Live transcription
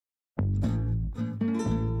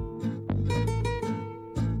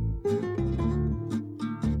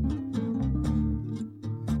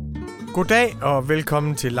Goddag og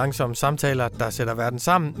velkommen til Langsomme Samtaler, der sætter verden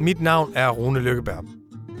sammen. Mit navn er Rune Lykkeberg.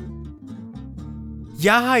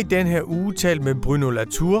 Jeg har i den her uge talt med Bruno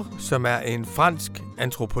Latour, som er en fransk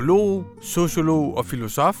antropolog, sociolog og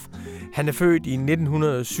filosof. Han er født i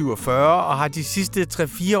 1947 og har de sidste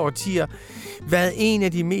 3-4 årtier været en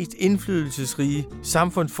af de mest indflydelsesrige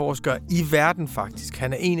samfundsforskere i verden faktisk.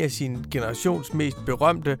 Han er en af sin generations mest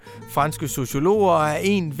berømte franske sociologer og er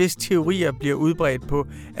en, hvis teorier bliver udbredt på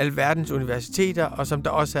alverdens universiteter, og som der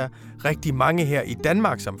også er rigtig mange her i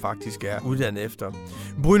Danmark, som faktisk er uddannet efter.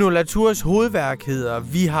 Bruno Latours hovedværk hedder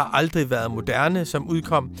Vi har aldrig været moderne, som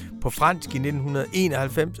udkom på fransk i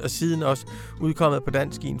 1991 og siden også udkommet på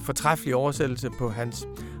dansk i en fortræffelig oversættelse på Hans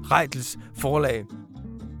Reitzels forlag.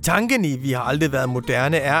 Tanken i Vi har aldrig været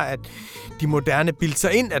moderne er, at de moderne bildte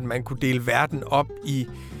sig ind, at man kunne dele verden op i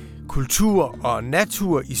kultur og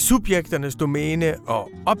natur i subjekternes domæne og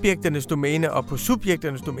objekternes domæne, og på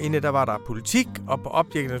subjekternes domæne, der var der politik, og på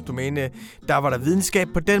objekternes domæne, der var der videnskab.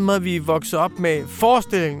 På den måde vi voksede op med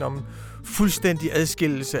forestillingen om fuldstændig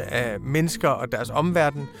adskillelse af mennesker og deres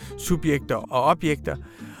omverden, subjekter og objekter.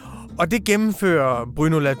 Og det gennemfører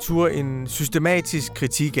Bruno Latour en systematisk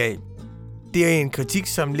kritik af. Det er en kritik,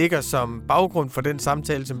 som ligger som baggrund for den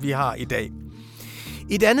samtale, som vi har i dag.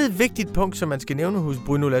 Et andet vigtigt punkt, som man skal nævne hos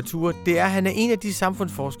Bruno Latour, det er, at han er en af de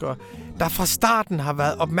samfundsforskere, der fra starten har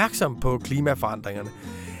været opmærksom på klimaforandringerne.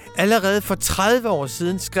 Allerede for 30 år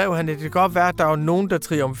siden skrev han, at det kan godt være, at der var nogen, der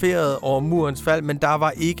triumferede over murens fald, men der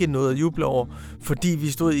var ikke noget at juble over, fordi vi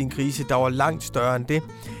stod i en krise, der var langt større end det.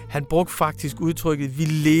 Han brugte faktisk udtrykket, vi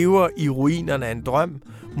lever i ruinerne af en drøm,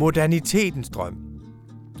 modernitetens drøm.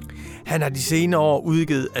 Han har de senere år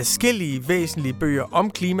udgivet adskillige væsentlige bøger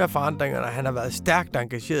om klimaforandringerne, og han har været stærkt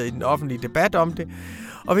engageret i den offentlige debat om det.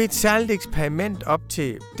 Og ved et særligt eksperiment op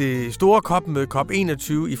til det store COP-møde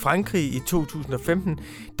COP21 i Frankrig i 2015,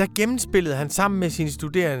 der gennemspillede han sammen med sine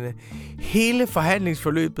studerende hele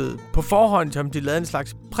forhandlingsforløbet på forhånd, som de lavede en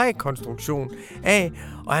slags prækonstruktion af,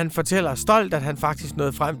 og han fortæller stolt, at han faktisk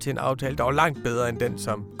nåede frem til en aftale, der var langt bedre end den,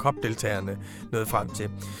 som COP-deltagerne nåede frem til.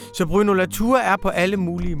 Så Bruno Latour er på alle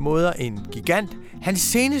mulige måder en gigant. Hans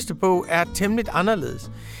seneste bog er temmelig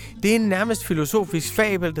anderledes. Det er en nærmest filosofisk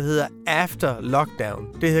fabel, der hedder After Lockdown.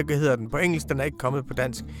 Det hedder den på engelsk, den er ikke kommet på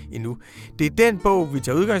dansk endnu. Det er den bog, vi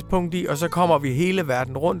tager udgangspunkt i, og så kommer vi hele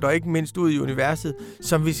verden rundt, og ikke mindst ud i universet,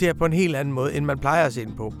 som vi ser på en helt anden måde, end man plejer at se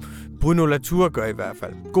den på. Bruno Latour gør i hvert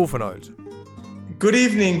fald. God fornøjelse. Good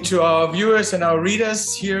evening to our viewers and our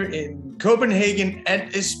readers here in Copenhagen, and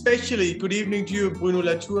especially good evening to you, Bruno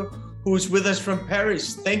Latour, who is with us from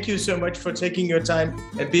Paris. Thank you so much for taking your time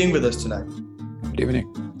and being with us tonight. Good evening.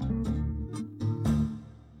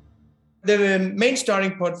 The main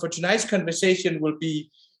starting point for tonight's conversation will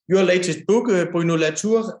be your latest book, Bruno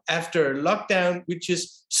Latour, After Lockdown, which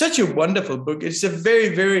is such a wonderful book. It's a very,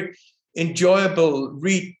 very enjoyable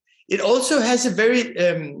read. It also has a very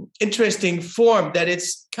interesting form that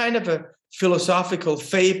it's kind of a philosophical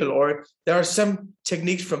fable, or there are some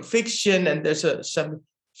techniques from fiction and there's some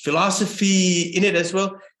philosophy in it as well.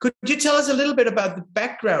 Could you tell us a little bit about the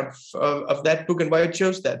background of that book and why you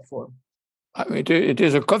chose that form? It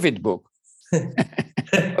is a COVID book,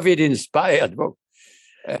 COVID-inspired book,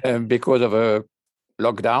 because of a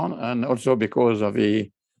lockdown and also because of the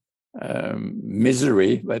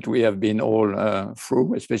misery that we have been all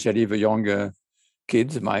through, especially the younger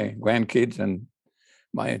kids, my grandkids and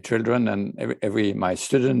my children and my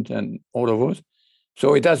student and all of us.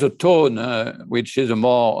 So it has a tone which is a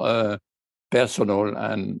more personal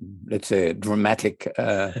and, let's say, dramatic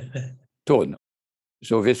tone.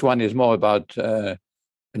 So this one is more about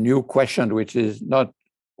a new question, which is not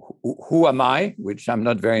who am I, which I'm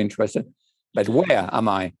not very interested, but where am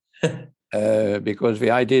I? Because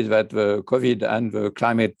the idea is that the COVID and the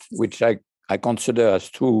climate, which I consider as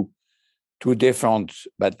two different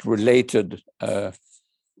but related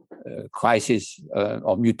crises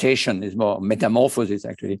or mutation, is more metamorphosis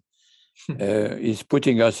actually, is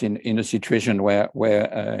putting us in a situation where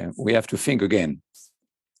we have to think again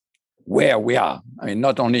where we are. I mean,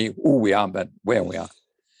 not only who we are, but where we are.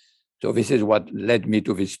 So this is what led me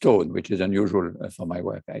to this tone, which is unusual for my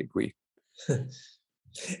work, I agree.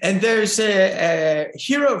 And there's a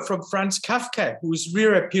hero from Franz Kafka who's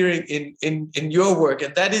reappearing in your work,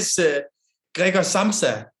 and that is Gregor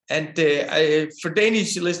Samsa. And for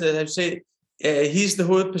Danish listeners, I would say he's the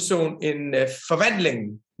hovedperson in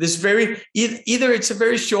Forvandlingen. This either it's a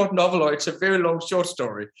very short novel or it's a very long short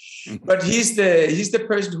story. Mm-hmm. But he's the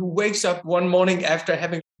person who wakes up one morning after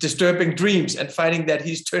having disturbing dreams and finding that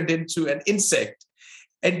he's turned into an insect.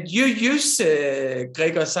 And you use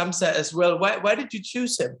Gregor Samsa as well. Why did you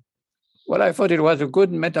choose him? Well, I thought it was a good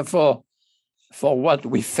metaphor for what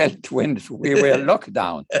we felt when we were locked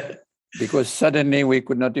down, because suddenly we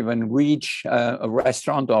could not even reach a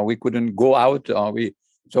restaurant, or we couldn't go out,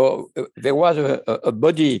 so there was a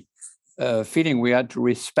body feeling we had to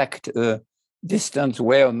respect distance,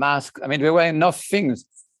 wear a mask. I mean, there were enough things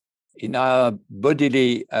in our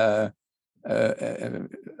bodily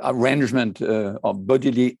arrangement or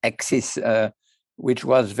bodily axis, which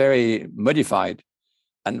was very modified.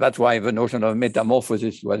 And that's why the notion of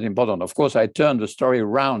metamorphosis was important. Of course, I turned the story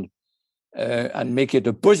around and make it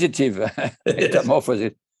a positive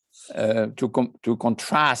metamorphosis to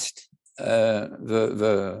contrast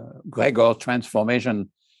the Gregor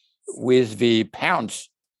transformation with the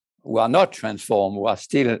parents who are not transformed, who are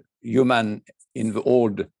still human in the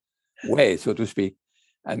old way, so to speak,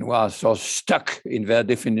 and who are so stuck in their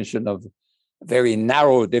definition of, very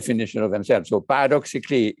narrow definition of themselves. So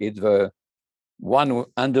paradoxically, it's the one who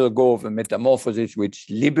undergo the metamorphosis which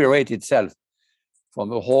liberate itself from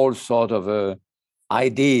the whole sort of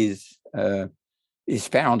ideas his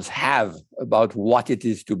parents have about what it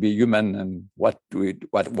is to be human and why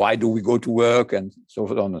do we go to work and so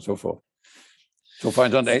on and so forth. So for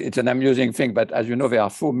instance, it's an amusing thing, but as you know, there are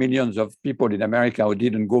 4 million of people in America who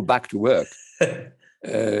didn't go back to work.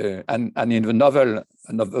 And in the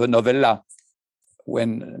novella,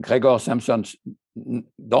 when Gregor Samson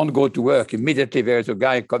don't go to work, immediately there is a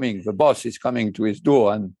guy coming, the boss is coming to his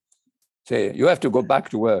door and say, you have to go back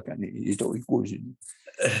to work. And he goes in,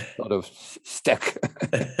 sort of stuck.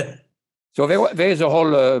 So there is a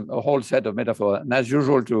whole set of metaphors. And as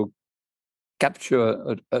usual, to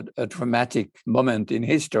capture a dramatic moment in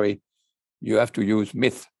history, you have to use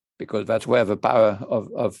myth, because that's where the power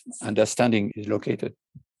of understanding is located.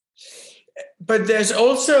 But there's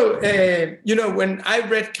also, when I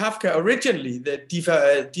read Kafka originally, the Die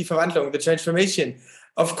Verwandlung, the transformation,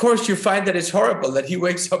 of course you find that it's horrible that he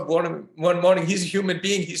wakes up one morning, he's a human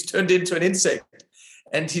being, he's turned into an insect.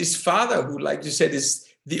 And his father, who, like you said, is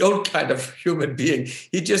the old kind of human being,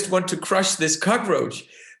 he just wants to crush this cockroach.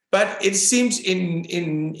 But it seems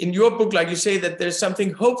in your book, like you say, that there's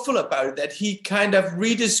something hopeful about it, that he kind of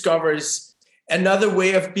rediscovers another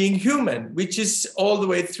way of being human, which is all the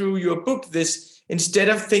way through your book. This, instead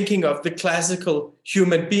of thinking of the classical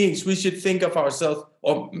human beings, we should think of ourselves,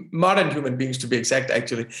 or modern human beings to be exact,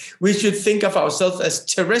 actually, we should think of ourselves as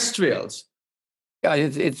terrestrials. Yeah,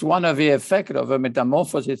 it's one of the effects of a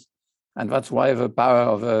metamorphosis, and that's why the power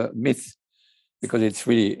of a myth, because it's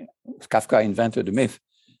really, Kafka invented a myth,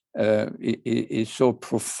 is so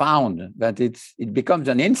profound that it becomes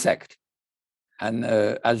an insect. And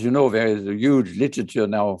as you know, there is a huge literature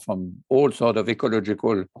now from all sorts of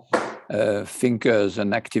ecological thinkers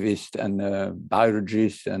and activists and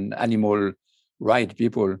biologists and animal rights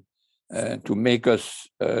people to make us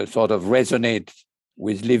sort of resonate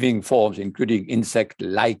with living forms, including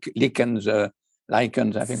insect-like lichens,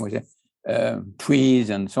 I think we say, trees,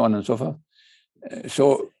 and so on and so forth.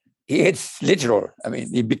 So it's literal. I mean,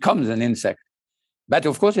 it becomes an insect. But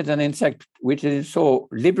of course, it's an insect which is so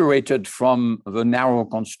liberated from the narrow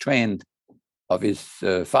constraint of his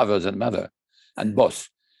fathers and mother and boss.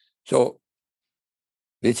 So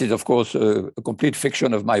this is, of course, a complete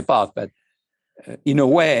fiction of my part, but in a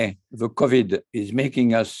way, the COVID is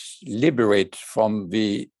making us liberate from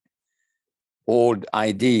the old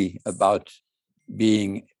idea about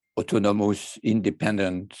being autonomous,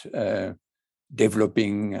 independent,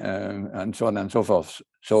 developing, and so on and so forth.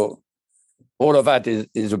 So all of that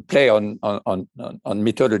is a play on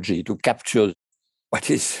mythology to capture what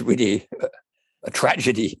is really a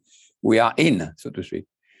tragedy we are in, so to speak.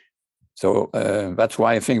 So that's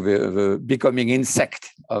why I think the becoming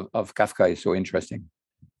insect of Kafka is so interesting.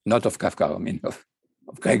 Not of Kafka, I mean of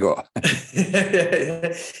Gregor.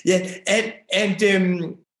 Yeah,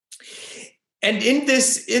 and in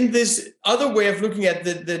this other way of looking at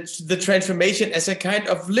the transformation as a kind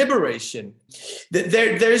of liberation,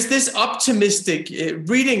 there's this optimistic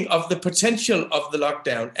reading of the potential of the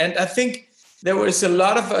lockdown. And I think there was a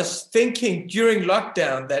lot of us thinking during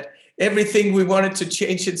lockdown that everything we wanted to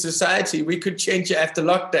change in society, we could change after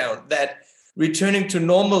lockdown, that returning to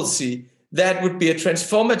normalcy, that would be a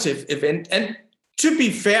transformative event. And to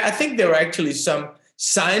be fair, I think there were actually some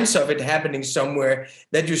signs of it happening somewhere,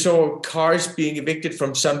 that you saw cars being evicted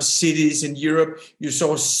from some cities in Europe. You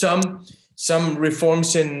saw some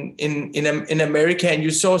reforms in America, and you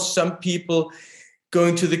saw some people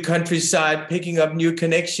going to the countryside, picking up new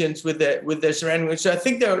connections with their surroundings. So I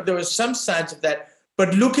think there were some signs of that.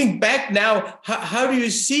 But looking back now, how do you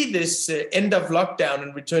see this end of lockdown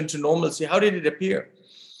and return to normalcy? How did it appear?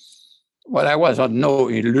 Well, I was under no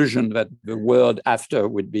illusion that the world after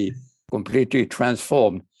would be completely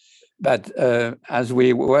transformed. But as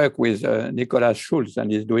we work with Nicolas Schulz,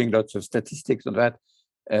 and he's doing lots of statistics on that,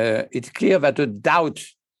 it's clear that a doubt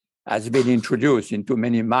has been introduced into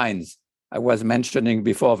many minds. I was mentioning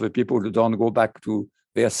before the people who don't go back to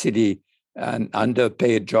their city and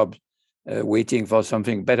underpaid jobs, waiting for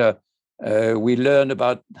something better. We learn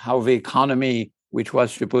about how the economy, which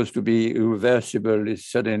was supposed to be irreversible, is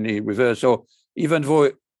suddenly reversed. So even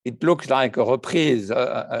though it looks like a reprise,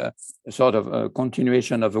 a sort of a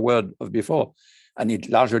continuation of the world of before, and it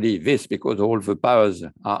largely this because all the powers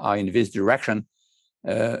are in this direction,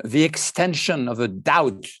 the extension of a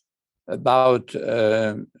doubt about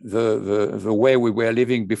the way we were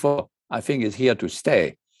living before, I think, is here to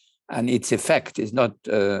stay, and its effect is not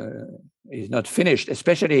finished,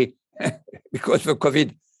 especially because the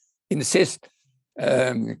COVID insists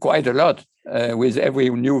quite a lot with every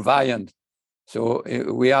new variant. So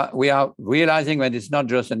we are realizing that it's not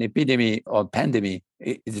just an epidemic or pandemic;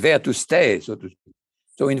 it's there to stay, so to speak.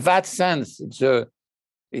 So in that sense, it's a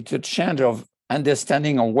change of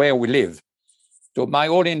understanding on where we live. So my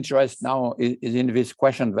whole interest now is in this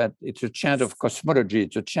question that it's a change of cosmology,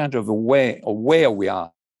 it's a change of the way of where we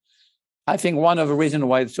are. I think one of the reasons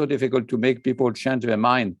why it's so difficult to make people change their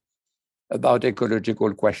mind about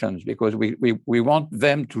ecological questions, because we want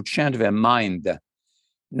them to change their mind.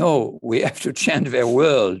 No, we have to change their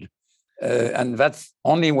world. And that's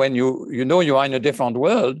only when you know you are in a different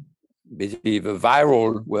world, basically the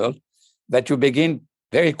viral world, that you begin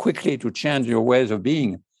very quickly to change your ways of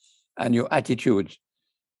being and your attitudes.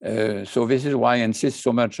 So this is why I insist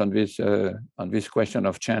so much on this question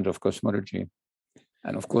of change of cosmology.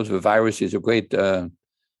 And of course, the virus is a great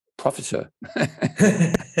professor.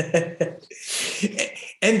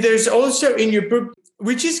 And there's also in your book,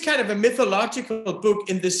 which is kind of a mythological book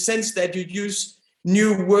in the sense that you use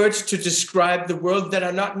new words to describe the world that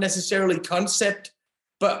are not necessarily concept,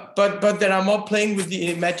 but that are more playing with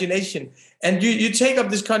the imagination. And you take up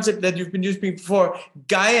this concept that you've been using before,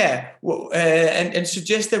 Gaia, and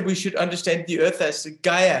suggest that we should understand the Earth as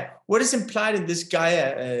Gaia. What is implied in this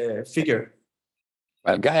Gaia figure?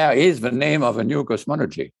 Well, Gaia is the name of a new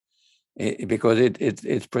cosmology, because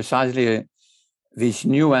it's precisely this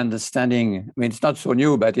new understanding. I mean, it's not so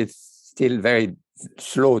new, but it's still very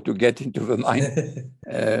slow to get into the mind.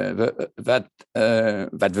 That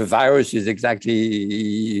the virus is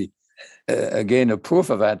exactly again a proof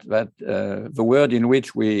of that. That the world in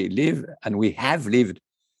which we live and we have lived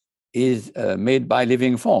is made by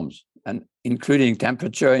living forms, and including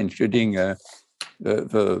temperature, including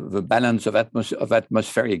the balance of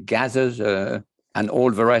atmospheric gases, and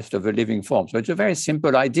all the rest of the living forms. So it's a very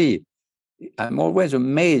simple idea. I'm always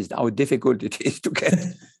amazed how difficult it is to get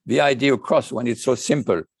the idea across when it's so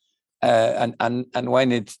simple, and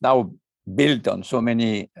when it's now built on so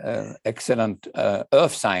many excellent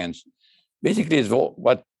Earth science. Basically, is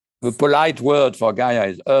what the polite word for Gaia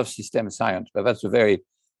is Earth system science, but that's a very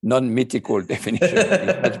non-mythical definition.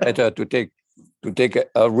 It's much better to take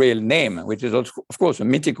a real name, which is also, of course, a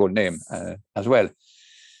mythical name as well.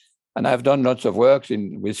 And I've done lots of work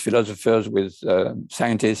with philosophers, with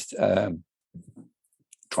scientists,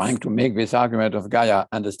 trying to make this argument of Gaia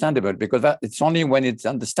understandable, because it's only when it's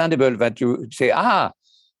understandable that you say, I'm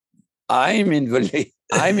in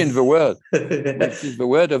the world, which is the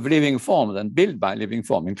world of living forms and built by living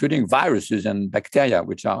forms, including viruses and bacteria,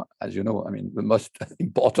 which are, as you know, the most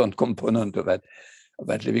important component of that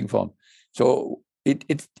living form. So it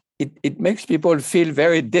makes people feel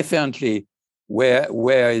very differently where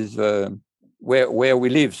we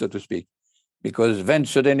live, so to speak, because then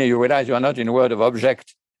suddenly you realize you are not in a world of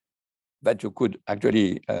object that you could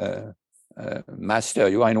actually master.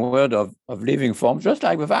 You are in a world of living forms, just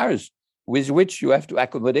like the virus, with which you have to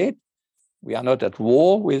accommodate. We are not at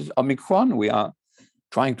war with Omicron. We are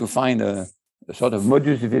trying to find a sort of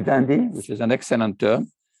modus vivendi, which is an excellent term.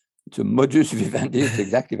 It's a modus vivendi, it's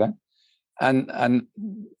exactly that. And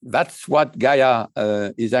that's what Gaia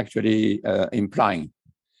is actually implying.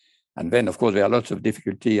 And then, of course, there are lots of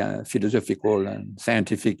difficulty, philosophical and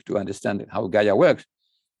scientific, to understand how Gaia works.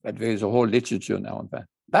 But there is a whole literature now on that.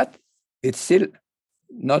 But it's still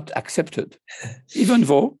not accepted, even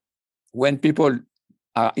though when people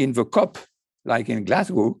are in the COP, like in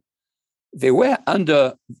Glasgow, they were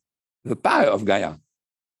under the power of Gaia,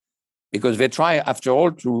 because they try, after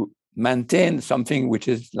all, to maintain something which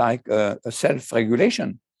is like a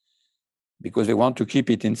self-regulation, because they want to keep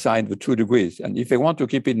it inside the 2 degrees. And if they want to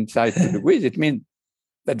keep it inside 2 degrees, it means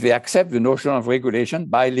that they accept the notion of regulation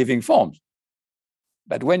by living forms.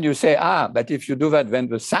 But when you say, but if you do that, then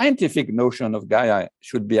the scientific notion of Gaia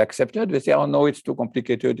should be accepted, they say, oh no, it's too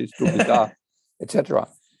complicated, it's too bizarre, etc.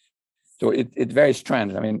 So it's very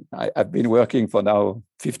strange. I mean, I've been working for now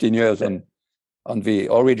 15 years on the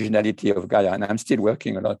originality of Gaia, and I'm still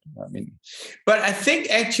working a lot. I mean, but I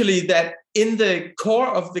think actually that in the core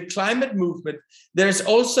of the climate movement, there's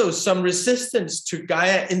also some resistance to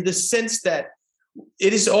Gaia in the sense that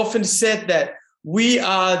it is often said that we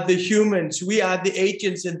are the humans, we are the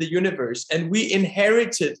agents in the universe, and we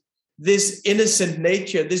inherited this innocent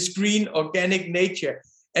nature, this green organic nature,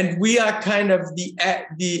 and we are kind of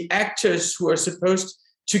the actors who are supposed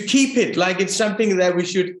to keep it, like it's something that we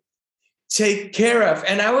should take care of.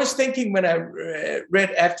 And I was thinking when I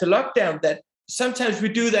read After Lockdown that sometimes we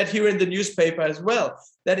do that here in the newspaper as well,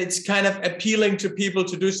 that it's kind of appealing to people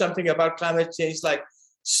to do something about climate change, like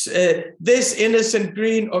this innocent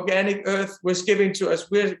green organic earth was given to us,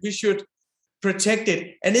 we should protect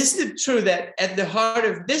it. And isn't it true that at the heart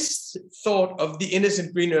of this thought of the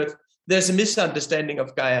innocent green earth, there's a misunderstanding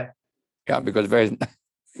of Gaia? Yeah, because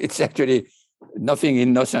it's actually nothing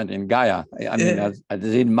innocent in Gaia. I mean, as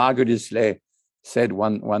Lynn Margulis said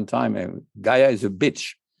one time, Gaia is a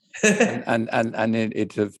bitch, and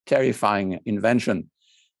it's a terrifying invention.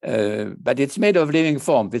 But it's made of living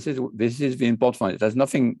form. This is the important one. It has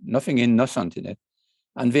nothing innocent in it,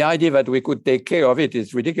 and the idea that we could take care of it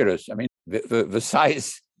is ridiculous. I mean, the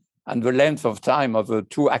size and the length of time of the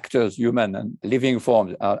two actors, human and living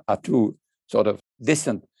forms, are too sort of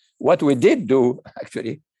distant. What we did do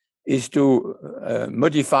actually is to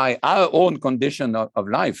modify our own condition of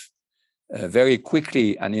life very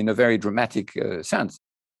quickly and in a very dramatic sense.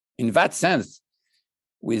 In that sense,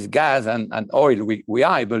 with gas and oil, we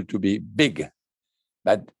are able to be big,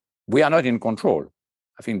 but we are not in control.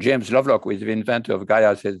 I think James Lovelock, who is the inventor of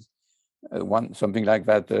Gaia, says something like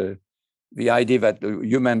that. The idea that the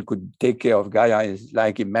human could take care of Gaia is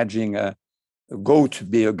like imagining a goat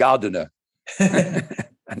be a gardener.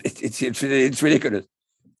 And it's ridiculous.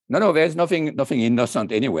 No, there's nothing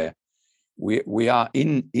innocent anywhere. We are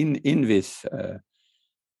in this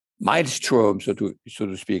maelstrom, so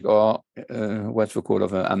to speak, or what's the call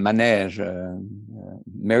of a manege,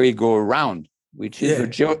 merry-go-round, which is the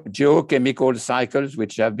geochemical cycles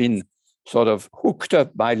which have been sort of hooked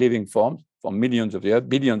up by living forms for millions of years,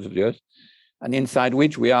 billions of years, and inside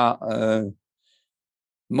which we are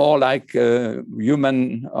more like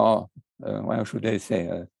human, or what should I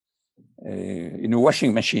say, in a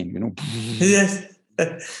washing machine, you know. Yes.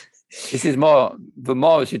 This is the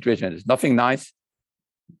more situation. It's nothing nice,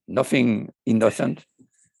 nothing innocent.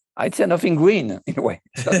 I'd say nothing green in a way.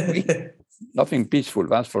 Nothing peaceful,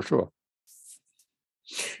 that's for sure.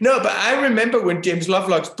 No, but I remember when James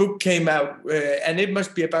Lovelock's book came out, and it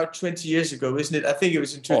must be about 20 years ago, isn't it? I think it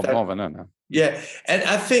was in 2000. More than that. No. Yeah, and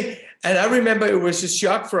I remember it was a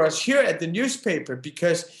shock for us here at the newspaper,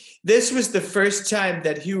 because this was the first time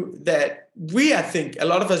that we, I think, a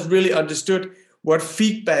lot of us really understood what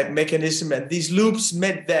feedback mechanism and these loops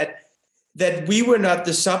meant, that we were not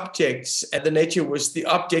the subjects and the nature was the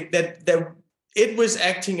object, that it was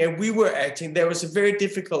acting and we were acting. There was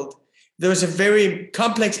a very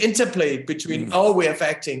complex interplay between our way of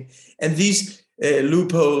acting and these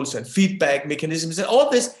loopholes and feedback mechanisms and all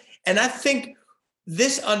this. And I think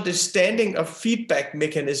this understanding of feedback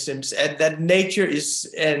mechanisms and that nature is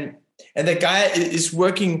and that Gaia is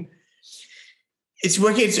working, it's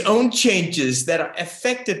working its own changes that are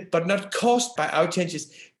affected but not caused by our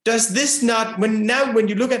changes. Does this not, when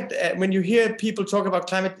you look at when you hear people talk about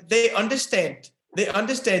climate, they understand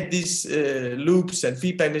these loops and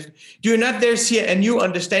feedback. Do you not there see a new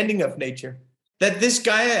understanding of nature? That this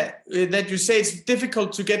Gaia, that you say it's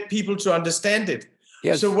difficult to get people to understand it.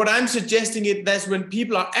 Yes. So what I'm suggesting is that's when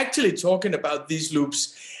people are actually talking about these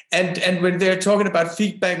loops and when they're talking about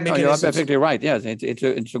feedback mechanisms. You're perfectly right. Yes,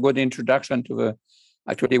 it's a good introduction to the.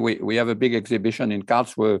 Actually, we have a big exhibition in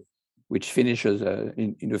Karlsruhe, which finishes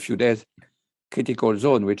in a few days. Critical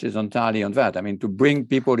Zone, which is entirely on that. I mean, to bring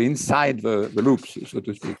people inside the loops, so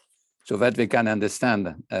to speak, so that they can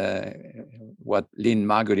understand what Lynn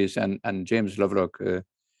Margulis and James Lovelock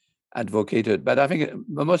advocated. But I think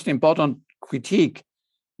the most important critique,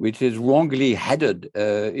 which is wrongly headed,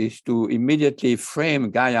 is to immediately frame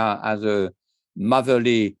Gaia as a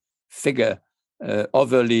motherly figure,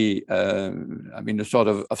 overly, a sort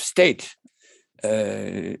of state,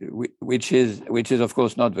 which is of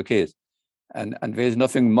course not the case. And there is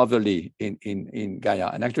nothing motherly in Gaia.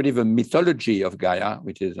 And actually the mythology of Gaia,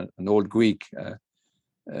 which is an old Greek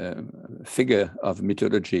figure of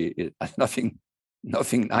mythology, has nothing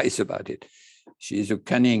nice about it. She is a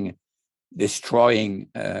cunning, destroying,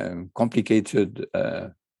 complicated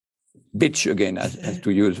bitch, again, as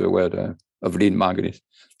to use the word of Lynn Margulis.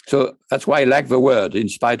 So that's why I like the word, in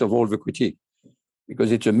spite of all the critique. because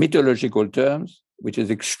it's a mythological term, which is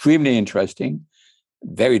extremely interesting,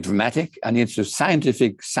 very dramatic, and it's a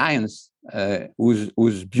scientific science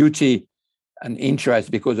whose beauty and interest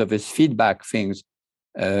because of its feedback things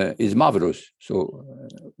is marvelous. So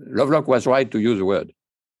Lovelock was right to use the word,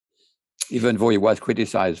 even though he was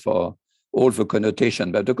criticized for all the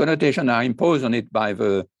connotation, but the connotation are imposed on it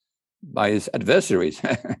by his adversaries,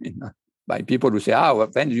 by people who say,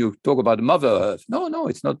 when you talk about Mother Earth. No,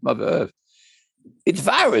 it's not Mother Earth. It's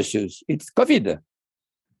viruses, it's COVID.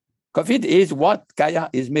 COVID is what Gaia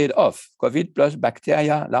is made of. COVID plus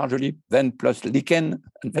bacteria, largely, then plus lichen,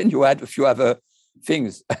 and then you add a few other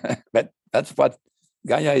things. But that's what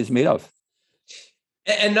Gaia is made of.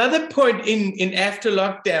 Another point in after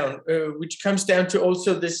lockdown, which comes down to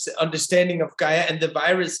also this understanding of Gaia and the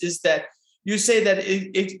virus, is that you say that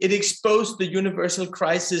it exposed the universal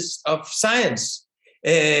crisis of science.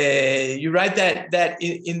 You write that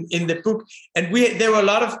in the book, and there were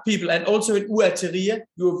a lot of people, and also in Uateria,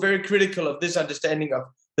 you were very critical of this understanding of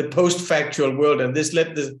the post-factual world, and this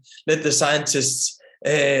let the scientists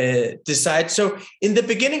decide. So in the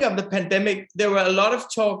beginning of the pandemic, there were a lot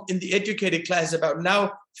of talk in the educated class about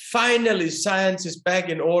now finally science is back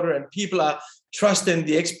in order and people are trusting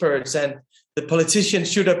the experts and the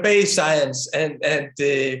politicians should obey science. And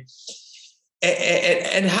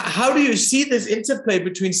how do you see this interplay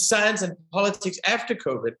between science and politics after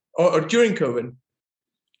COVID or during COVID?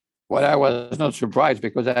 Well, I was not surprised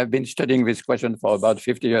because I've been studying this question for about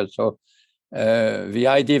 50 years. So the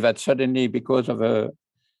idea that suddenly, because of a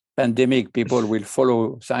pandemic, people will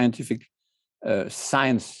follow scientific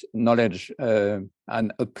science knowledge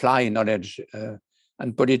and apply knowledge,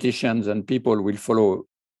 and politicians and people will follow,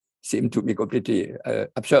 seem to be completely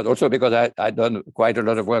absurd. Also because I'd done quite a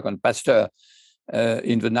lot of work on Pasteur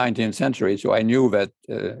in the 19th century. So I knew that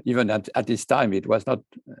even at this time, it was not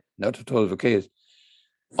at all the case.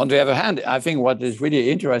 On the other hand, I think what is really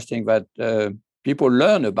interesting that people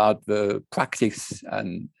learn about the practice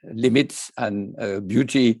and limits and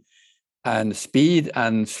beauty and speed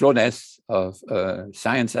and slowness of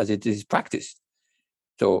science as it is practiced.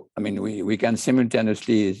 So, I mean, we can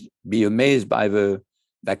simultaneously be amazed by the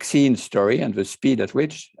vaccine story and the speed at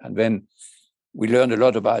which, and then we learn a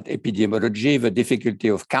lot about epidemiology, the difficulty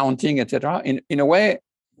of counting, etc. In a way,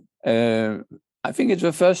 I think it's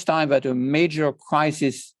the first time that a major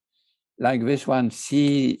crisis like this one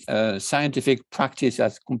see scientific practice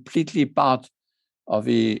as completely part of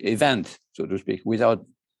the event, so to speak, without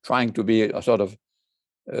trying to be a sort of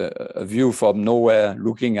a view from nowhere,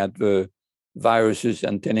 looking at the viruses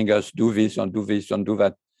and telling us do this, don't do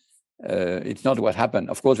that. It's not what happened.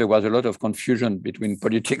 Of course, there was a lot of confusion between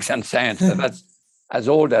politics and science. That's as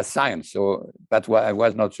old as science, so that's why I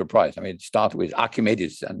was not surprised. I mean, it started with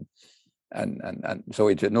Archimedes, and so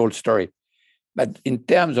it's an old story. But in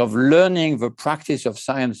terms of learning the practice of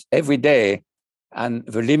science every day and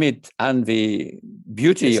the limit and the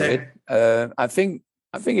beauty of it, I think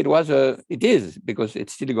it is, because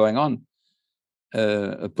it's still going on,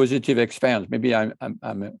 a positive experience. Maybe I'm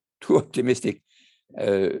too optimistic.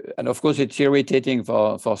 And of course, it's irritating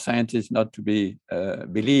for scientists not to be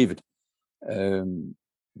believed.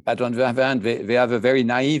 But on the other hand, they have a very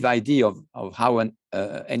naive idea of how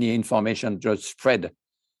any information just spread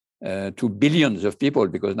to billions of people,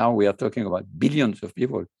 because now we are talking about billions of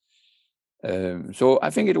people. So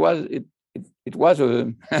I think it was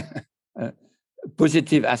a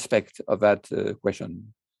positive aspect of that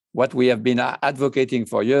question. What we have been advocating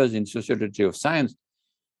for years in sociology of science,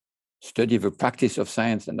 study the practice of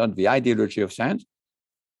science and not the ideology of science,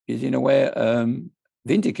 is in a way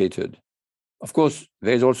vindicated. Of course,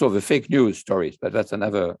 there's also the fake news stories, but that's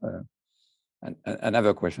another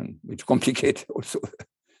question, which complicates also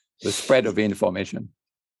the spread of the information.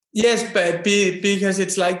 Yes, but because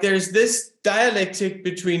it's like there's this dialectic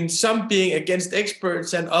between some being against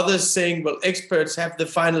experts and others saying, well, experts have the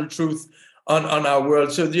final truth on our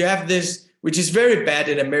world. So you have this, which is very bad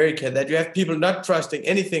in America, that you have people not trusting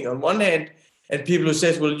anything on one hand, and people who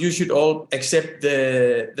says, well, you should all accept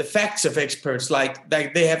the facts of experts, like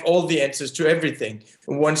they have all the answers to everything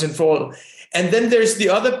once and for all. And then there's the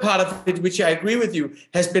other part of it, which I agree with you,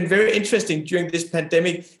 has been very interesting during this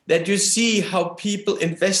pandemic, that you see how people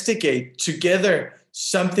investigate together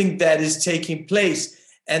something that is taking place,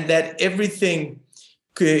 and that everything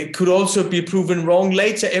could also be proven wrong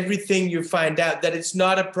later. Everything you find out, that it's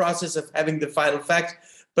not a process of having the final facts,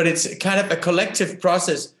 but it's kind of a collective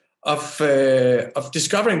process of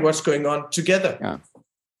discovering what's going on together. Yeah,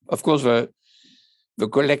 of course, the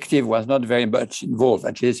collective was not very much involved,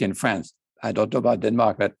 at least in France. I don't know about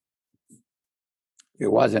Denmark, but it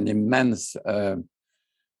was an immense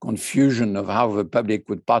confusion of how the public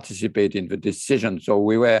would participate in the decision. So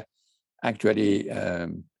we were actually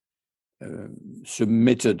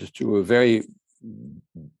submitted to a very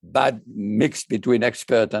bad mix between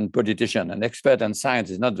expert and politician. And expert and science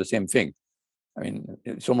is not the same thing. I mean,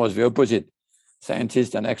 it's almost the opposite.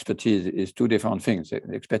 Scientist and expertise is two different things.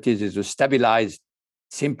 Expertise is a stabilized,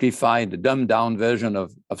 simplified, dumbed down version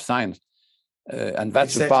of science. And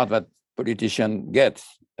that's the part that politician gets.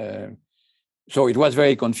 So it was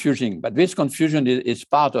very confusing, but this confusion is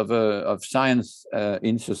part of science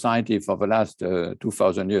in society for the last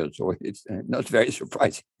 2,000 years. So it's not very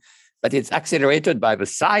surprising, but it's accelerated by the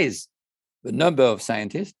size, the number of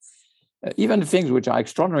scientists. Even things which are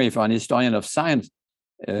extraordinary for an historian of science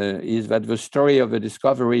is that the story of the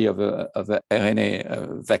discovery of a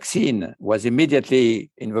RNA vaccine was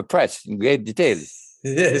immediately in the press in great detail.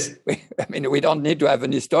 Yes. I mean, we don't need to have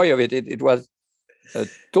any story of it. It was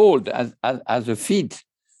told as a feat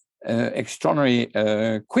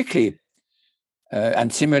extraordinary quickly,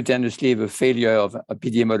 and simultaneously the failure of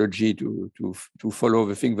epidemiology to follow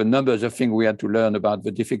the thing, the numbers of things we had to learn about,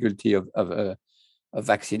 the difficulty of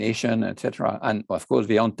vaccination, etc., and of course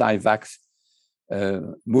the anti-vax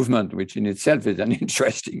movement, which in itself is an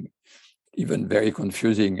interesting, even very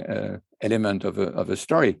confusing element of a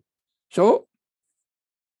story. So,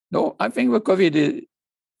 no, I think the COVID is,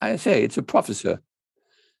 I say, it's a professor.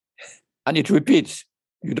 And it repeats.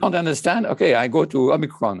 You don't understand? Okay, I go to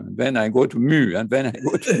Omicron, and then I go to Mu, and then I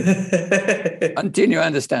go to... until you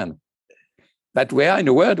understand. But we are in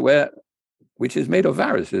a world which is made of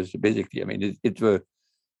viruses, basically. I mean, it's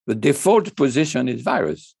the default position is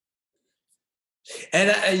virus.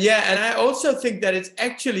 And I also think that it's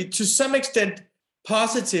actually, to some extent,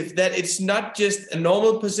 positive that it's not just a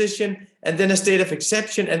normal position and then a state of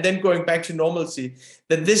exception and then going back to normalcy.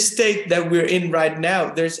 That this state that we're in right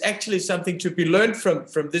now, there's actually something to be learned from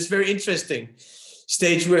this very interesting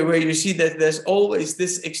stage where you see that there's always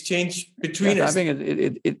this exchange between us. I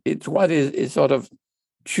think it's what is sort of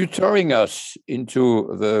tutoring us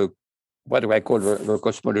into what do I call the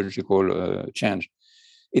cosmological change.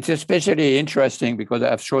 It's especially interesting because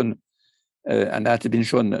I've shown, and that has been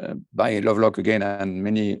shown by Lovelock again and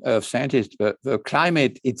many Earth scientists, the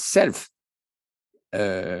climate itself,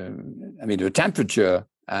 I mean, the temperature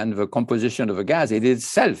and the composition of a gas, it is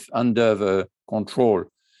itself under the control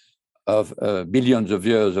of billions of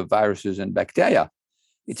years of viruses and bacteria.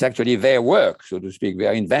 It's actually their work, so to speak,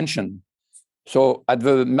 their invention. So at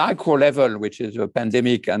the micro level, which is the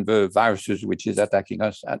pandemic and the viruses which is attacking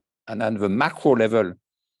us, and at the macro level,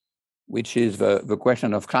 which is the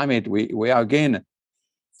question of climate, we are again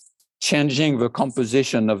changing the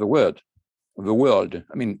composition of the world.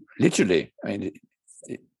 I mean, literally. I mean,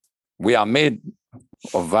 we are made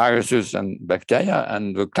of viruses and bacteria,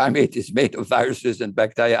 and the climate is made of viruses and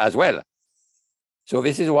bacteria as well. So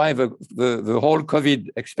this is why the whole COVID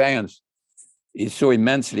experience is so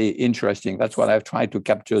immensely interesting. That's what I've tried to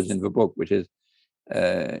capture in the book, which is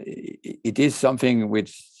it is something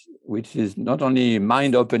which is not only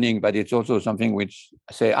mind-opening, but it's also something which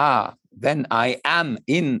say, then I am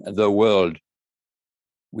in the world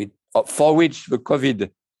for which the COVID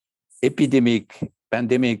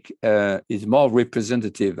pandemic is more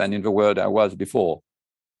representative than in the world I was before,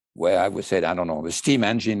 where I would say, I don't know, the steam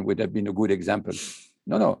engine would have been a good example.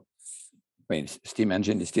 No. I mean, steam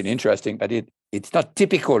engine is still interesting, but it's not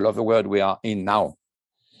typical of the world we are in now.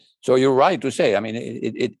 So you're right to say, I mean,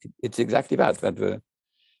 it's exactly that, but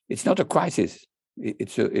it's not a crisis.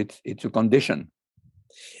 It's a condition.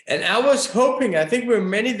 And I was hoping, I think we're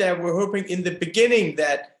many that were hoping in the beginning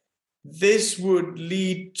that this would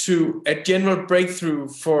lead to a general breakthrough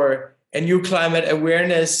for a new climate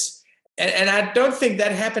awareness. And I don't think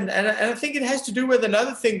that happened. And I think it has to do with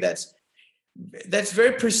another thing that's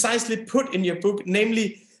very precisely put in your book,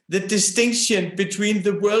 namely the distinction between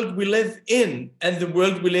the world we live in and the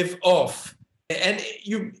world we live off. And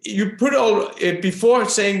you put all before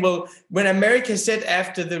saying, well, when America said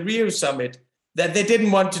after the Rio summit that they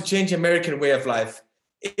didn't want to change American way of life,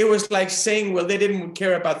 it was like saying, well, they didn't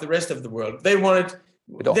care about the rest of the world. They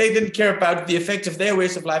didn't care about the effect of their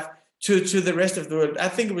ways of life to the rest of the world. I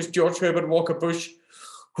think it was George Herbert Walker Bush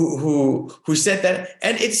who said that.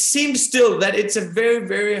 And it seems still that it's a very,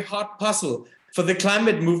 very hard puzzle for the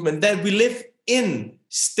climate movement that we live in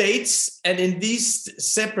states, and in these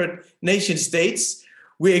separate nation states,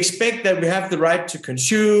 we expect that we have the right to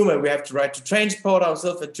consume and we have the right to transport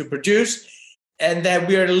ourselves and to produce, and that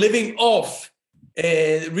we are living off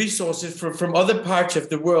resources from other parts of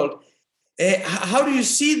the world. How do you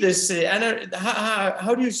see this, Anna?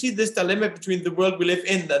 How do you see this dilemma between the world we live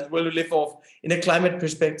in and the world we live off in a climate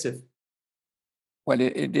perspective? Well,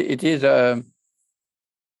 it is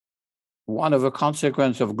one of the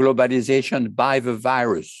consequences of globalization by the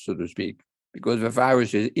virus, so to speak, because the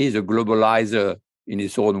virus is a globalizer in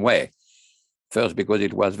its own way. First, because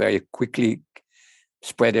it was very quickly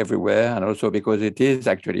spread everywhere, and also because it is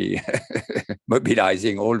actually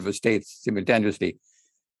mobilizing all the states simultaneously,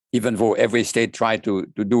 even though every state tried to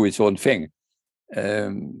do its own thing,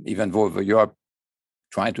 even though Europe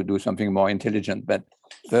tried to do something more intelligent. But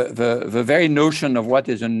the very notion of what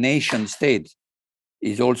is a nation state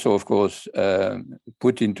is also, of course,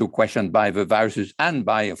 put into question by the viruses and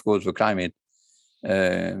by, of course, the climate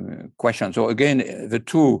question. So again, the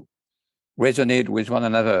two resonate with one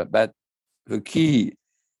another, but the key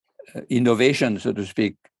innovation, so to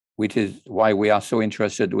speak, which is why we are so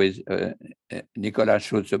interested with Nicolas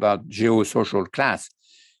Schulz about geosocial class,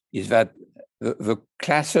 is that the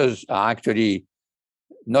classes are actually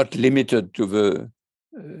not limited to the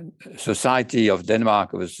society of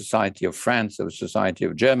Denmark, or the society of France, or the society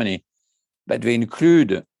of Germany, but they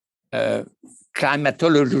include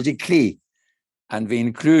climatologically, and they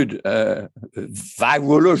include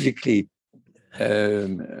virologically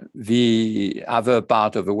the other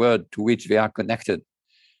part of the world to which they are connected.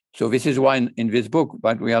 So this is why in this book,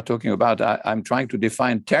 what we are talking about, I'm trying to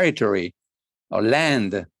define territory or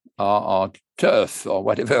land or turf or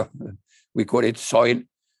whatever we call it, soil,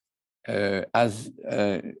 as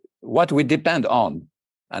what we depend on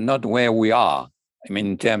and not where we are. I mean,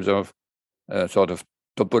 in terms of sort of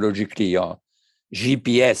topologically or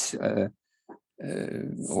GPS,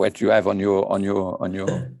 what you have on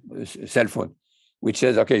your cell phone, which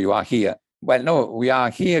says, okay, you are here. Well, no, we are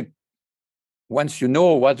here once you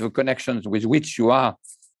know what the connections with which you are,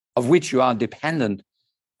 of which you are dependent,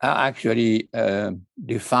 are actually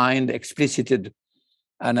defined, explicited,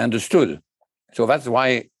 and understood. So that's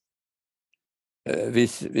why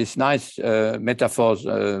this nice metaphors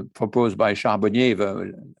proposed by Charbonnier,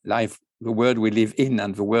 the world we live in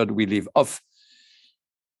and the world we live of.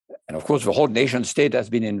 And of course, the whole nation state has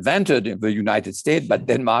been invented in the United States, but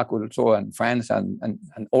Denmark also, and France, and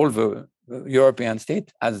all the European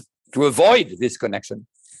states, as to avoid this connection.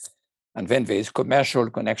 And then there's commercial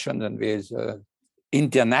connections and there's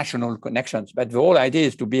international connections. But the whole idea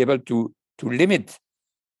is to be able to limit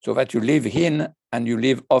so that you live in and you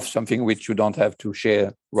live off something which you don't have to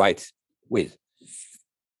share rights with.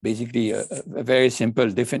 Basically, a very simple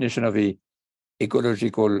definition of the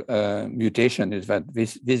ecological mutation is that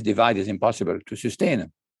this divide is impossible to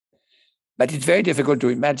sustain. But it's very difficult to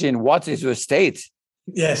imagine what is the state.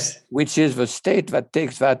 Yes. Which is the state that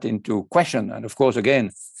takes that into question. And of course, again,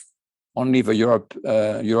 only the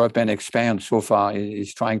European experience so far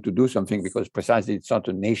is trying to do something, because precisely it's not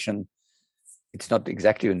a nation. It's not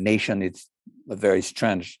exactly a nation. It's a very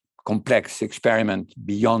strange, complex experiment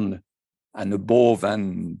beyond and above,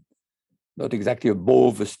 and not exactly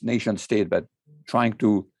above the nation state, but trying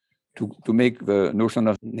to make the notion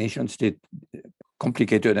of nation state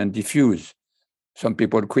complicated and diffuse. Some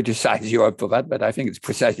people criticize Europe for that, but I think it's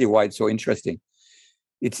precisely why it's so interesting.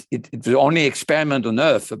 It's the only experiment on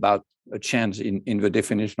Earth about a change in the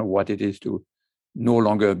definition of what it is to no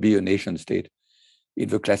longer be a nation state in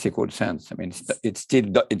the classical sense. I mean, it's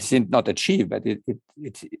still not achieved, but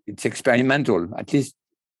it's experimental. At least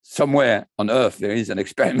somewhere on Earth there is an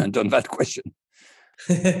experiment on that question.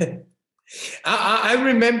 I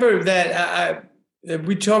remember that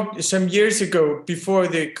we talked some years ago before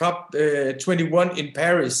the COP21 in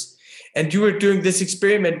Paris, and you were doing this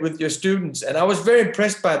experiment with your students, and I was very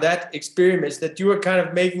impressed by that experiment, that you were kind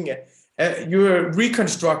of making you were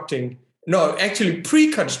reconstructing, no, actually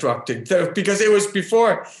pre-constructing, because it was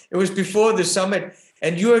before the summit,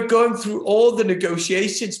 and you were going through all the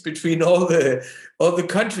negotiations between all the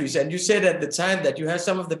countries, and you said at the time that you have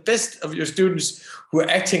some of the best of your students who are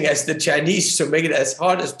acting as the Chinese to make it as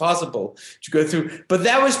hard as possible to go through. But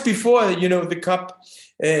that was before, the COP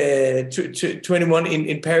 21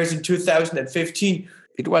 in Paris in 2015.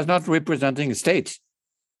 It was not representing states.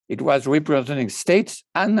 It was representing states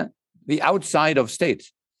and the outside of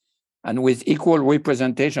states, and with equal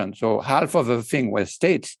representation. So half of the thing was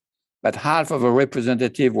states, but half of the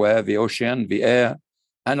representative were the ocean, the air,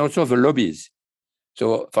 and also the lobbies.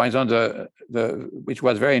 So, for example, which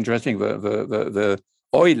was very interesting, the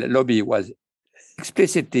oil lobby was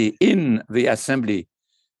explicitly in the assembly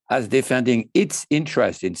as defending its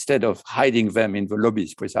interest instead of hiding them in the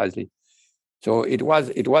lobbies, precisely. So it was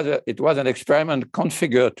an experiment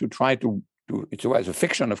configured to try to it was a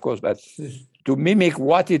fiction, of course, but to mimic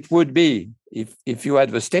what it would be if you had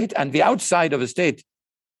the state and the outside of the state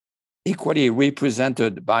equally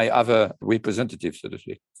represented by other representatives, so to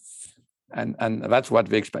speak. And that's what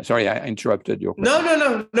we expect. Sorry, I interrupted your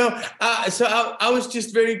question. No. So I was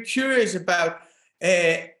just very curious about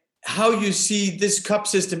how you see this COP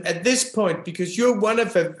system at this point, because you're one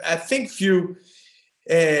of, I think, few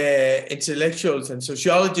intellectuals and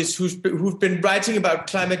sociologists who've been writing about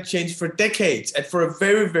climate change for decades and for a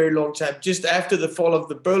very, very long time, just after the fall of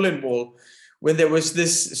the Berlin Wall, when there was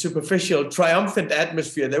this superficial, triumphant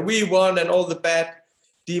atmosphere that we won and all the bad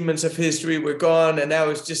demons of history were gone, and now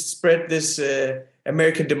it's just spread this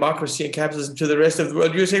American democracy and capitalism to the rest of the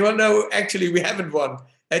world. You say, well, no, actually, we haven't won.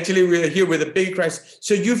 Actually, we're here with a big crisis.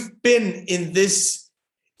 So you've been in this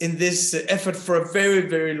effort for a very,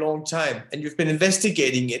 very long time, and you've been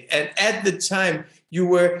investigating it. And at the time, you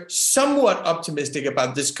were somewhat optimistic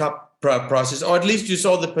about this COP process, or at least you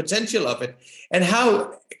saw the potential of it. And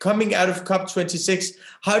how, coming out of COP26,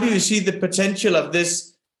 how do you see the potential of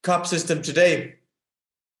this COP system today?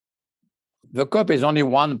 The COP is only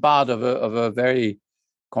one part of a very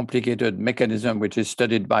complicated mechanism, which is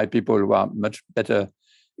studied by people who are much better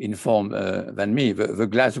informed than me. The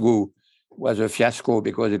Glasgow was a fiasco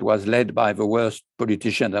because it was led by the worst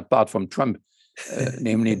politician apart from Trump,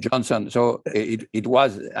 namely Johnson. So it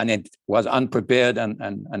was unprepared,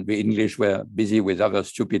 and the English were busy with other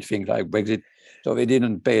stupid things like Brexit. So they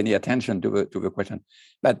didn't pay any attention to the question.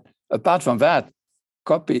 But apart from that,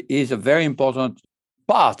 COP is a very important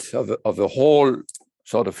part of the whole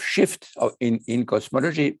sort of shift in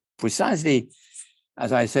cosmology, precisely,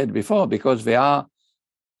 as I said before, because they are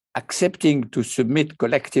accepting to submit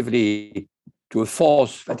collectively to a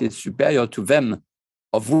force that is superior to them,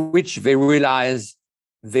 of which they realize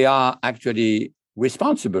they are actually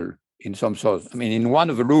responsible in some sort. I mean, in one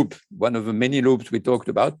of the many loops we talked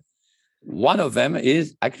about, one of them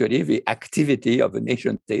is actually the activity of the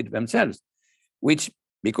nation state themselves, which,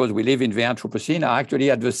 because we live in the Anthropocene, are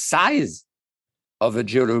actually at the size of a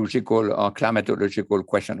geological or climatological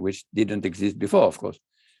question, which didn't exist before, of course.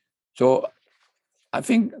 So I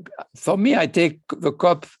think, for me, I take the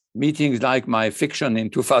COP meetings like my fiction in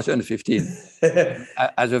 2015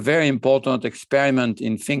 as a very important experiment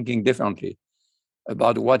in thinking differently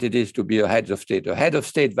about what it is to be a head of state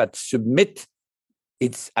that submit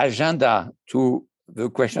its agenda to the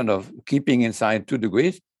question of keeping inside 2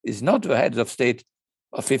 degrees is not the heads of state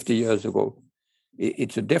of 50 years ago.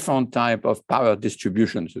 It's a different type of power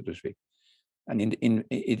distribution, so to speak. And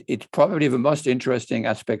it's probably the most interesting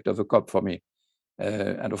aspect of the COP for me.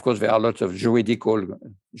 And of course, there are lots of juridical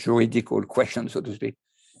questions, so to speak,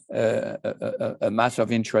 a mass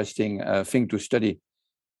of interesting thing to study.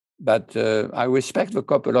 But I respect the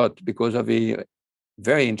COP a lot because of the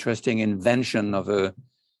very interesting invention of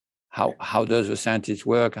how does the scientists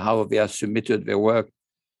work, how they have submitted their work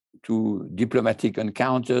to diplomatic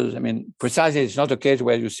encounters. I mean, precisely, it's not a case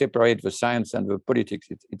where you separate the science and the politics.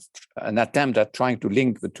 It's an attempt at trying to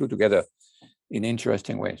link the two together in an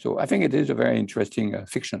interesting way. So I think it is a very interesting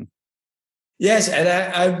fiction. Yes, and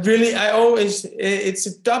it's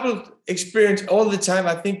a double experience all the time,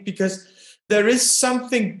 I think, because there is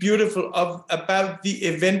something beautiful about the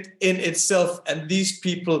event in itself and these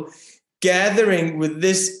people gathering with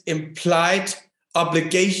this implied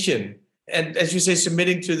obligation. And as you say,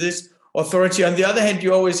 submitting to this authority. On the other hand,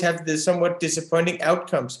 you always have the somewhat disappointing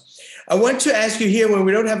outcomes. I want to ask you here, when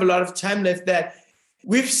we don't have a lot of time left, that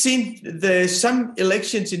we've seen some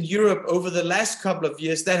elections in Europe over the last couple of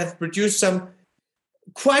years that have produced some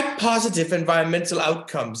quite positive environmental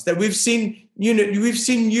outcomes. That we've seen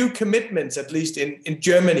new commitments, at least in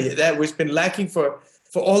Germany, that was been lacking for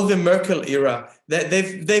all the Merkel era. That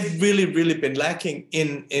they've really been lacking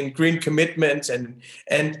in green commitments, and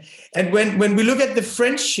when we look at the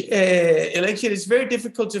French election, it's very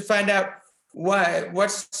difficult to find out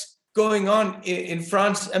what's going on in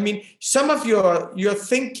France. I mean, some of your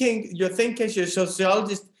thinkers, your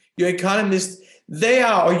sociologists, your economists,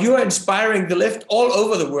 you are inspiring the left all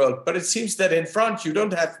over the world. But it seems that in France you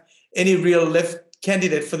don't have any real left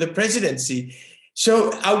candidate for the presidency.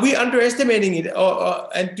 So are we underestimating it,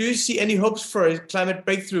 and do you see any hopes for a climate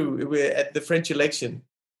breakthrough at the French election?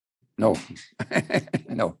 No,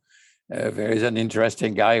 no. There is an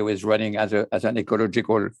interesting guy who is running as an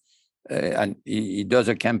ecological, and he does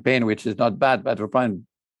a campaign which is not bad, but the point,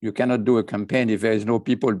 you cannot do a campaign if there is no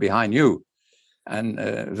people behind you. And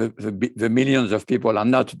the millions of people are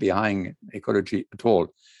not behind ecology at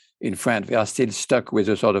all. In France, they are still stuck with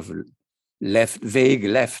a sort of vague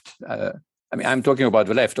left. I mean, I'm talking about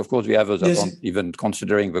the left. Of course, we have others that aren't even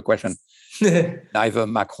considering the question. Neither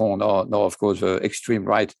Macron nor, of course, the extreme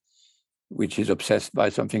right, which is obsessed by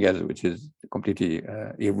something else, which is completely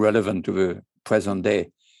irrelevant to the present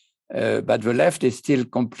day. But the left is still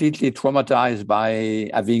completely traumatized by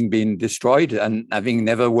having been destroyed and having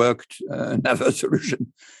never worked another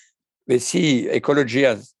solution. They see ecology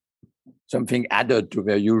as something added to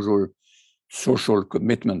their usual social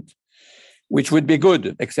commitment, which would be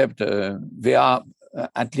good, except there are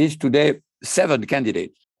at least today 7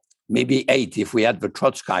 candidates, maybe 8 if we had the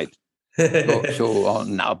Trotskyite. so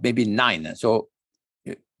now maybe 9. So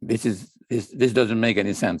this doesn't make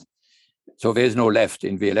any sense. So there's no left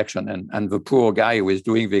in the election, and the poor guy who is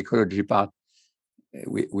doing the ecology part,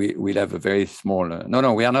 we'll have a very small.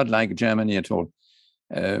 No, we are not like Germany at all,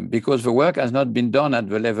 because the work has not been done at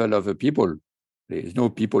the level of the people. There's no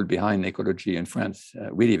people behind ecology in France.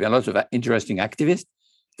 Really, there are lots of interesting activists,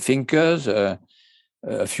 thinkers, a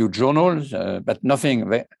few journals, but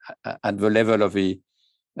nothing at the level of the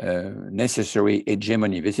necessary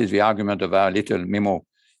hegemony. This is the argument of our little memo,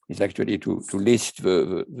 is actually to list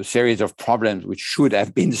the series of problems which should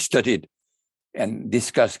have been studied and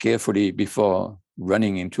discussed carefully before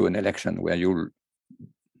running into an election where you're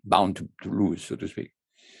bound to lose, so to speak.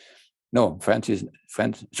 No, France,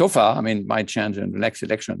 so far, I mean, might change in the next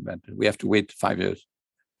election, but we have to wait 5 years.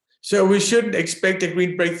 So we shouldn't expect a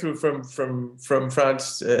green breakthrough from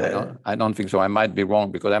France? I don't think so. I might be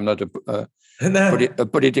wrong because I'm not a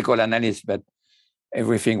political analyst, but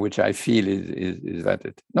everything which I feel is that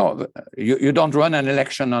it. No, you don't run an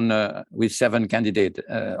election with 7 candidates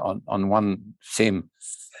on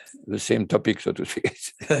the same topic, so to speak.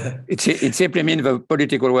 It simply means the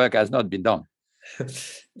political work has not been done.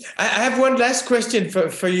 I have one last question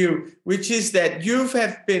for you, which is that you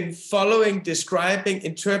have been following, describing,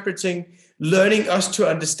 interpreting, learning us to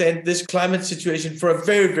understand this climate situation for a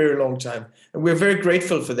very, very long time. And we're very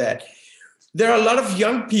grateful for that. There are a lot of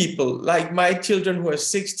young people, like my children who are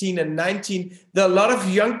 16 and 19. There are a lot of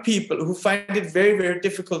young people who find it very, very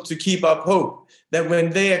difficult to keep up hope, that when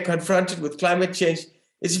they are confronted with climate change,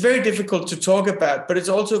 it's very difficult to talk about, but it's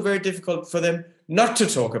also very difficult for them not to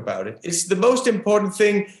talk about it. It's the most important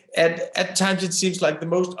thing. At times, it seems like the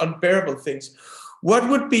most unbearable things. What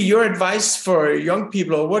would be your advice for young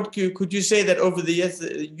people, or what could you say that over the years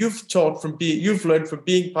you've learned from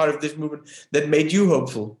being part of this movement that made you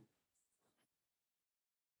hopeful?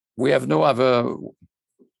 We have no other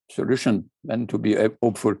solution than to be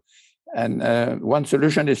hopeful. And one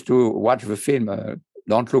solution is to watch the film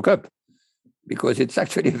Don't Look Up, because it's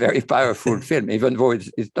actually a very powerful film, even though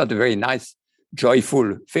it's not a very nice,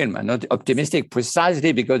 joyful film and not optimistic,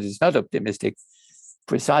 precisely because it's not optimistic,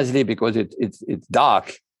 precisely because it's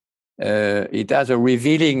dark. It has a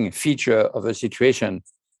revealing feature of a situation,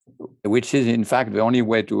 which is in fact the only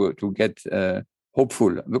way to get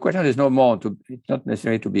hopeful. The question is it's not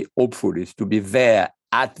necessarily to be hopeful, it's to be there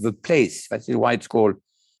at the place. That's why it's called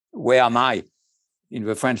Where Am I? In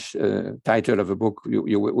the French title of the book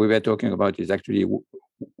we were talking about is actually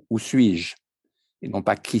Où suis-je? Et non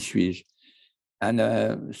pas Qui suis-je?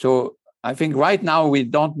 And so I think right now we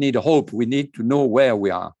don't need hope. We need to know where we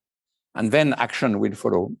are. And then action will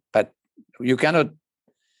follow. But you cannot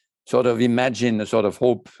sort of imagine a sort of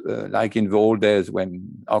hope like in the old days when,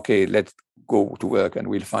 okay, let's go to work and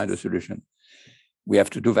we'll find a solution. We have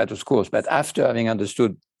to do that, of course. But after having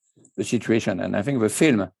understood the situation, and I think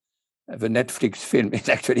the Netflix film is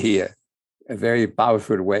actually a very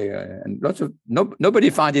powerful way. And nobody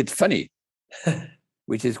find it funny,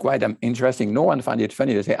 which is quite interesting. No one find it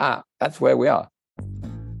funny. They say, that's where we are.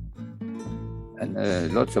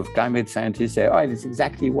 And lots of climate scientists say, it's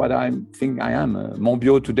exactly what I think I am.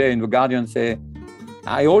 Monbiot today in The Guardian say,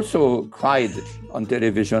 I also cried on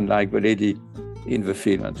television like the lady in the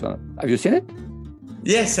film and so on. Have you seen it?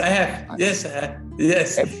 Yes, I have. Yes, I have.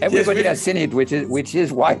 Yes. Everybody has seen it, which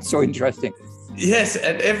is why it's so interesting. Yes,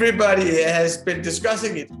 and everybody has been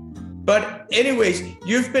discussing it. But anyways,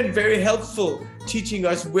 you've been very helpful teaching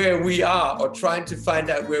us where we are or trying to find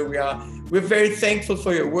out where we are. We're very thankful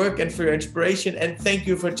for your work and for your inspiration, and thank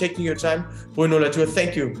you for taking your time, Bruno Latour.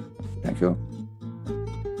 Thank you. Thank you.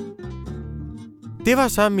 Det var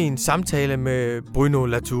så min samtale med Bruno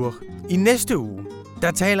Latour. I næste uge,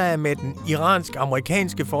 der taler jeg med den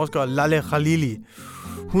iransk-amerikanske forsker Laleh Khalili.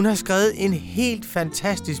 Hun har skrevet en helt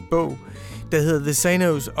fantastisk bog, der hedder The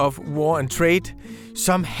Sinews of War and Trade,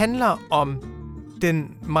 som handler om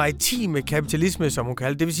den maritime kapitalisme, som hun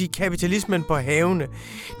kalder det, vil sige kapitalismen på havene.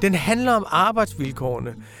 Den handler om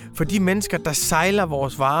arbejdsvilkårene for de mennesker, der sejler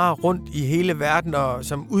vores varer rundt i hele verden, og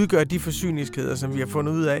som udgør de forsyningskæder, som vi har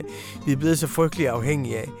fundet ud af, vi er blevet så frygtelig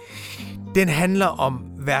afhængige af. Den handler om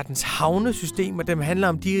verdens havnesystemer, den handler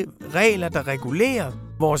om de regler, der regulerer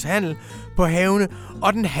vores handel på havene,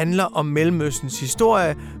 og den handler om Mellemøstens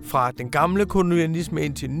historie fra den gamle kolonialisme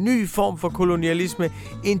ind til en ny form for kolonialisme,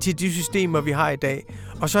 ind til de systemer, vi har i dag.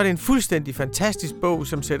 Og så er det en fuldstændig fantastisk bog,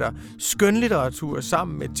 som sætter skønlitteratur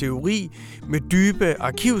sammen med teori, med dybe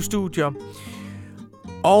arkivstudier.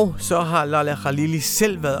 Og så har Lala Khalili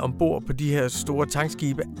selv været ombord på de her store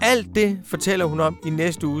tankskibe. Alt det fortæller hun om i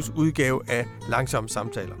næste uges udgave af Langsomme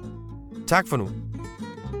Samtaler. Tak for nu.